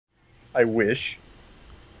I wish.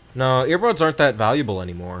 No, earbuds aren't that valuable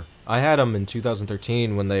anymore. I had them in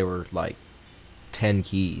 2013 when they were like 10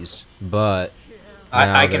 keys, but I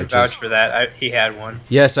now they're can vouch just. for that. He had one.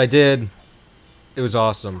 Yes, I did. It was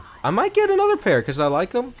awesome. I might get another pair because I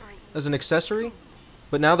like them as an accessory,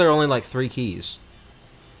 but now they're only like 3 keys.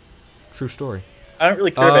 True story. I don't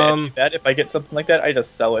really care about any of Um, that. If I get something like that, I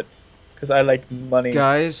just sell it. Because I like money.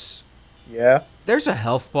 guys, Yeah. there's a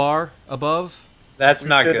health bar above. That's We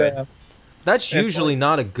not should, good. That's and usually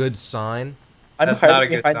not a good sign. I'm That's not hiding a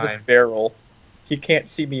good behind this sign. barrel. He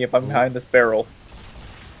can't see me if I'm Ooh. behind this barrel.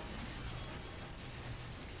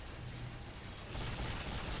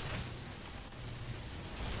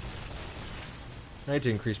 I need to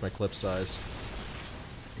increase my clip size.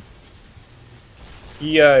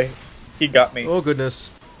 He got me. Oh goodness.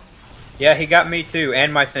 Yeah, he got me too,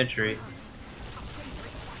 and my sentry.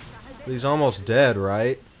 He's almost dead,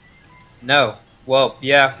 right? No. Well,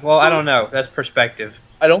 yeah. Well, I don't know. That's perspective.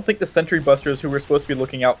 I don't think the sentry busters who we're supposed to be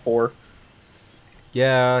looking out for.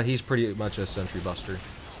 Yeah, he's pretty much a sentry buster.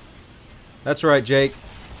 That's right, Jake. There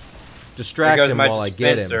Distract goes him my while I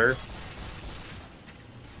get him. dispenser.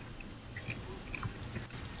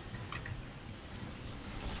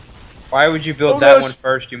 Why would you build Oh, that gosh. one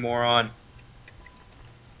first, you moron?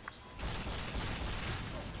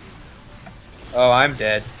 Oh, I'm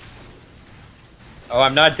dead. Oh,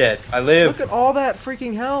 I'm not dead. I live. Look at all that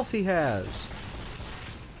freaking health he has.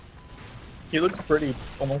 He looks pretty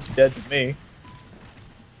almost dead to me.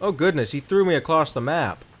 Oh goodness, he threw me across the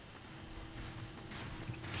map.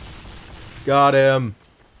 Got him.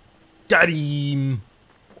 Got him.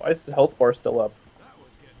 Why is the health bar still up?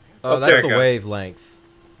 Oh, Oh, that's there it the goes. wavelength.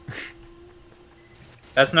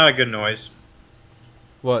 That's not a good noise.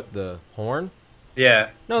 What, the horn? Yeah.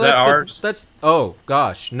 No, Is that's that ours? that's. Oh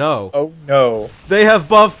gosh, no. Oh no. They have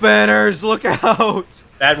buff banners. Look out!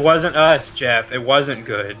 That wasn't us, Jeff. It wasn't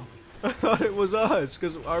good. I thought it was us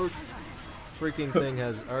because our freaking thing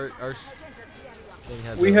has our thing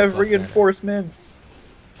has. We a have buff banner. reinforcements.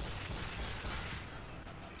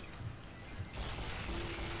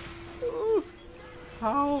 Ooh,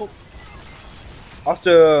 help!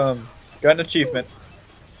 Awesome. Got an achievement.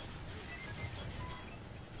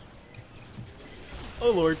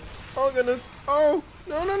 Oh lord! Oh goodness! Oh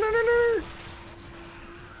no no no no no!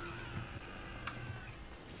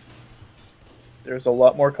 There's a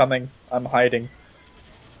lot more coming. I'm hiding.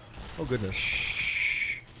 Oh goodness!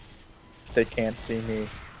 Shh. They can't see me.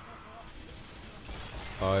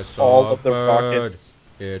 I saw All a of the bird. rockets.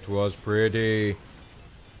 It was pretty.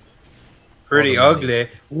 Pretty All the ugly.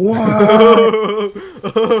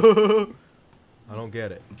 I don't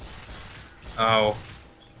get it. Oh.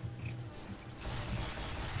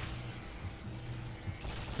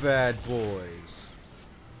 Bad boys.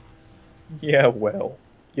 Yeah, well,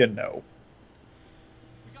 you know.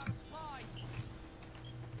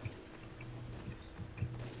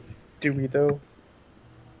 Do we though?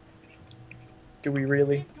 Do we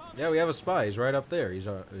really? Yeah, we have a spy. He's right up there. He's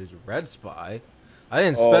a red spy. I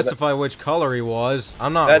didn't Oh, specify which color he was.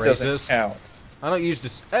 I'm not That racist. doesn't count. I don't use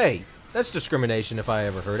this. Hey, that's discrimination if I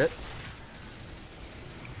ever heard it.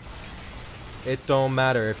 It don't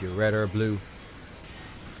matter if you're red or blue.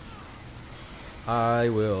 I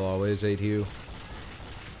will always hate you.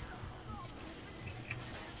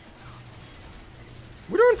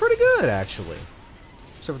 We're doing pretty good, actually.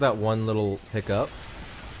 Except for that one little hiccup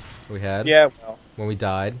we had Yeah, well, when we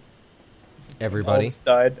died. Everybody. almost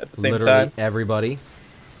died at the same Literally time. everybody.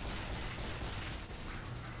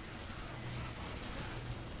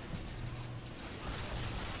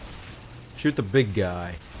 Shoot the big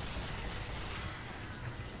guy.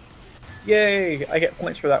 Yay! I get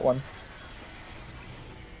points for that one.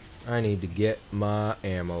 I need to get my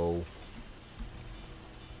ammo.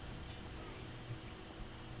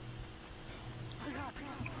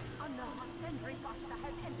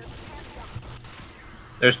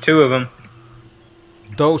 There's two of them.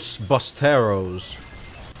 Dos Busteros.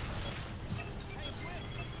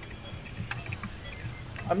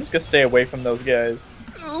 I'm just gonna stay away from those guys.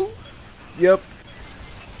 Yep.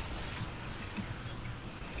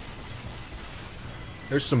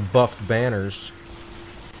 There's some buffed banners.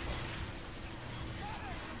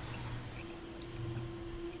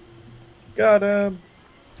 Got him.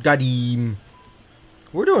 Got him.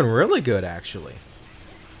 We're doing really good, actually.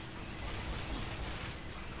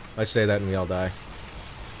 I say that and we all die.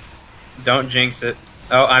 Don't jinx it.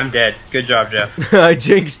 Oh, I'm dead. Good job, Jeff. I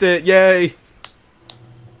jinxed it. Yay.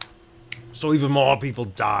 So even more people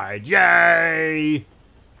died. Yay.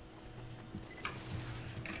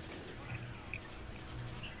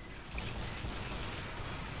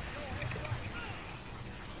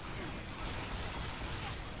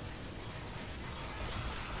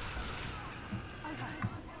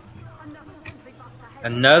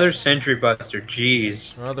 Another Sentry Buster.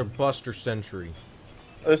 Jeez. Another Buster Sentry.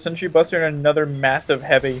 A Sentry Buster and another massive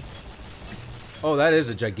heavy. Oh, that is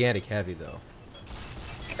a gigantic heavy, though.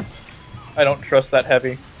 I don't trust that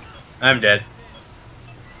heavy. I'm dead.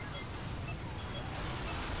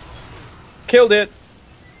 Killed it!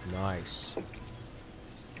 Nice.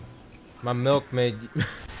 My milk made... God,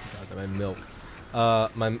 my milk.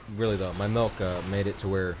 My milk made it to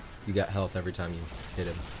where you got health every time you hit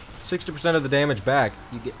him. 60% of the damage back,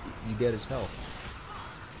 you get his health.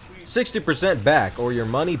 60% back, or your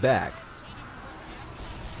money back.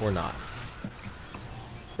 Or not.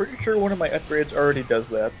 Pretty sure one of my upgrades already does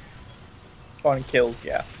that. On kills,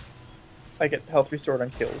 yeah. I get health restored on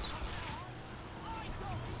kills.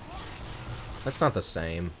 That's not the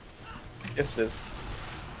same. Yes, it is.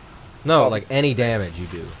 No, Oh, like it's any insane. damage you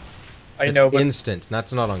do. I It's know, but instant.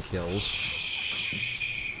 That's not on kills.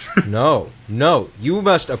 No, no. You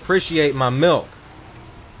must appreciate my milk.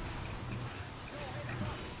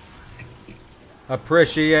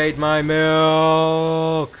 Appreciate my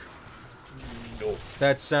milk. no.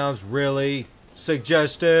 That sounds really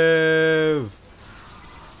suggestive.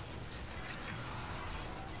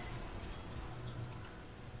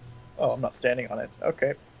 Oh, I'm not standing on it.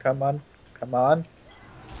 Okay, come on, come on.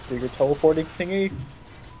 Do your teleporting thingy.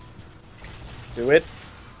 Do it.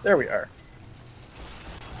 There we are.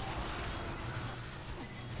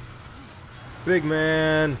 Big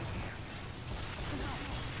man.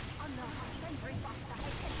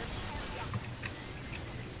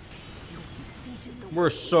 We're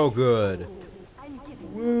so good.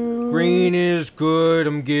 Green is good.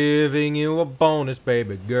 I'm giving you a bonus,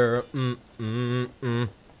 baby girl. And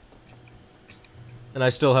I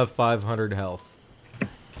still have 500 health.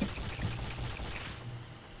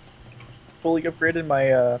 Fully upgraded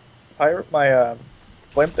my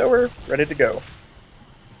flamethrower, ready to go.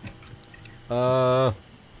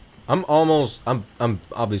 I'm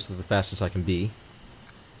obviously the fastest I can be.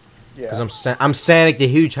 Yeah. Because I'm Sonic the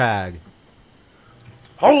Hedgehog.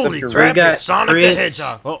 Holy So we crap! got Sonic the crits.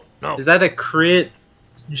 Hedgehog. Oh, no. Is that a crit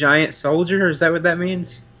giant soldier? Is that what that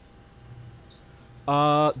means?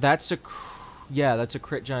 That's a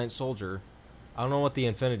crit giant soldier. I don't know what the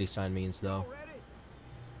infinity sign means, though.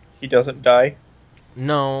 He doesn't die.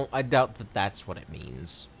 No, I doubt that that's what it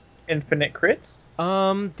means. Infinite crits?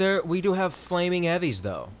 We do have flaming heavies,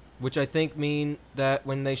 though, which I think mean that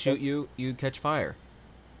when they shoot you, you catch fire.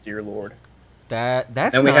 Dear Lord.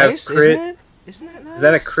 That's And we have nice, crit- isn't it? Isn't that nice? Is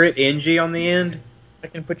that a crit NG on the end? I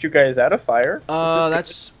can put you guys out of fire.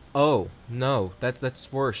 Oh no,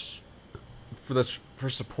 that's worse. For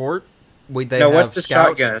support, they No, have what's the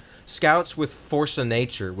scouts, shotgun? Scouts with force of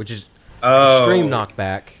nature, which is Oh. extreme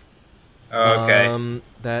knockback. Oh, okay.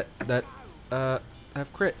 That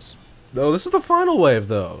have crits. Though this is the final wave,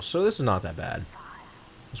 though, so this is not that bad.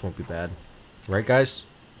 This won't be bad, right, guys?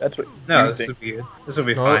 That's what No, you this think. will be good. This will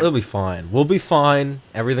be No, fine. it'll be fine. We'll be fine.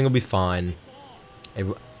 Everything will be fine.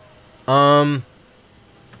 Oh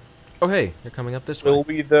hey, you're coming up this way. Will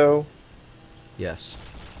we, though? Yes.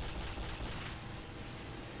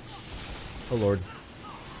 Oh lord.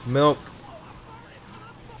 Milk.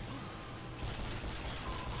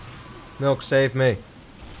 Milk, save me.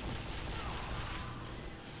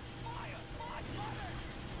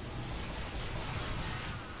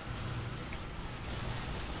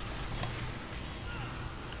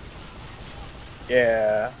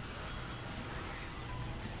 Yeah.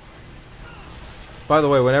 By the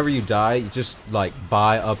way, whenever you die, you just, like,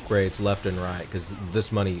 buy upgrades left and right, because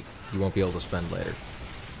this money you won't be able to spend later.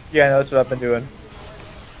 Yeah, no, that's what I've been doing.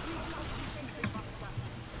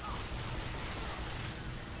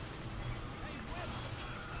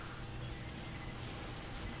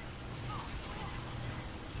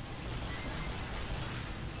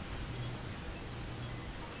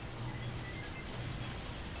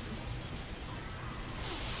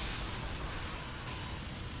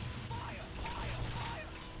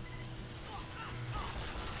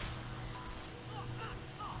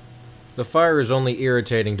 The fire is only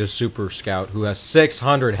irritating to Super Scout, who has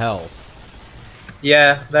 600 health.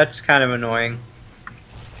 Yeah, that's kind of annoying.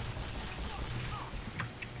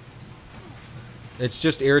 It's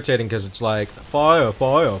just irritating because it's like, fire,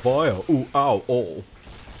 fire, fire, ooh, ow, oh.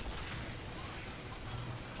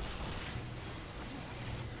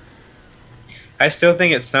 I still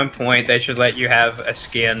think at some point they should let you have a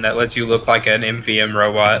skin that lets you look like an MVM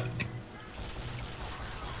robot.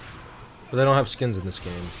 But they don't have skins in this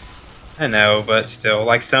game. I know, but still,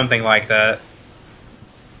 like something like that.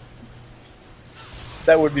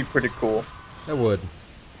 That would be pretty cool. That would.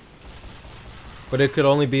 But it could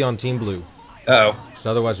only be on Team Blue. Uh oh. So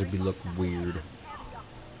otherwise it would look weird.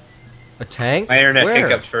 A tank? My internet Where?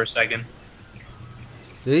 hiccuped for a second.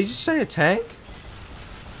 Did he just say a tank?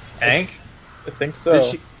 Tank? I think so.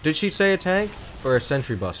 Did she say a tank or a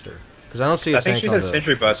sentry buster? Because I don't see a I tank think she on said the...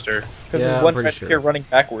 Sentry Buster. Because Yeah, there's I'm one pretty right sure. here running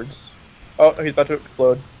backwards. Oh, no, he's about to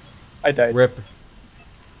explode. I died. Rip.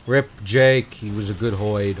 Rip Jake. He was a good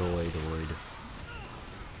Hoid.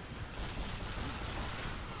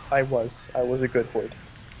 I was a good Hoid.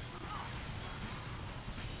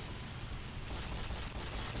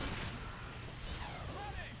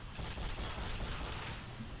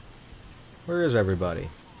 Where is everybody?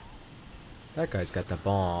 That guy's got the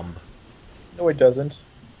bomb. No, he doesn't.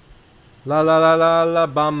 La la la la la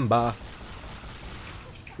bamba.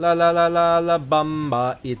 La la la la la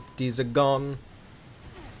bamba. It is a gun.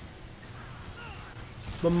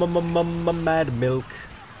 Mad milk.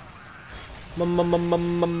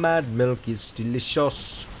 Mad milk is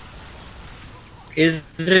delicious. Is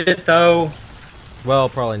it though? Well,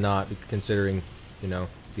 probably not, considering, you know,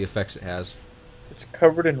 the effects it has. It's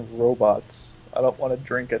covered in robots. I don't want to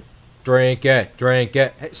drink it. Drink it, drink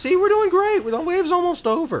it. Hey, see, we're doing great. The wave's almost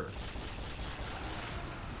over.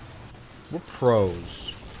 We're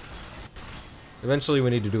pros. Eventually, we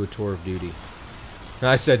need to do a tour of duty.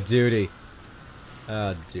 I said duty.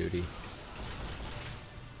 Duty.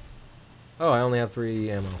 Oh, I only have 3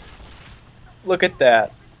 ammo. Look at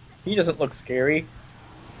that. He doesn't look scary.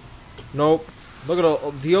 Nope. Look at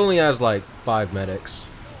all. He only has like 5 medics.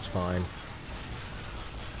 It's fine.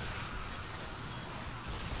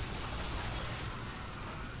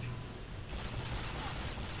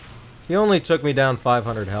 He only took me down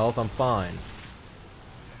 500 health. I'm fine.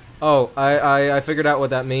 Oh, I figured out what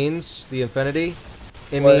that means. The infinity.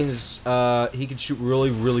 It What? means he can shoot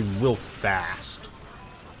real fast.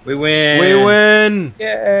 We win. We win.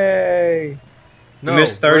 Yay! No, We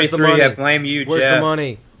missed where's the 33. I money? blame you, Where's Jeff. the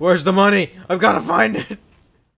money? Where's the money? I've got to find it.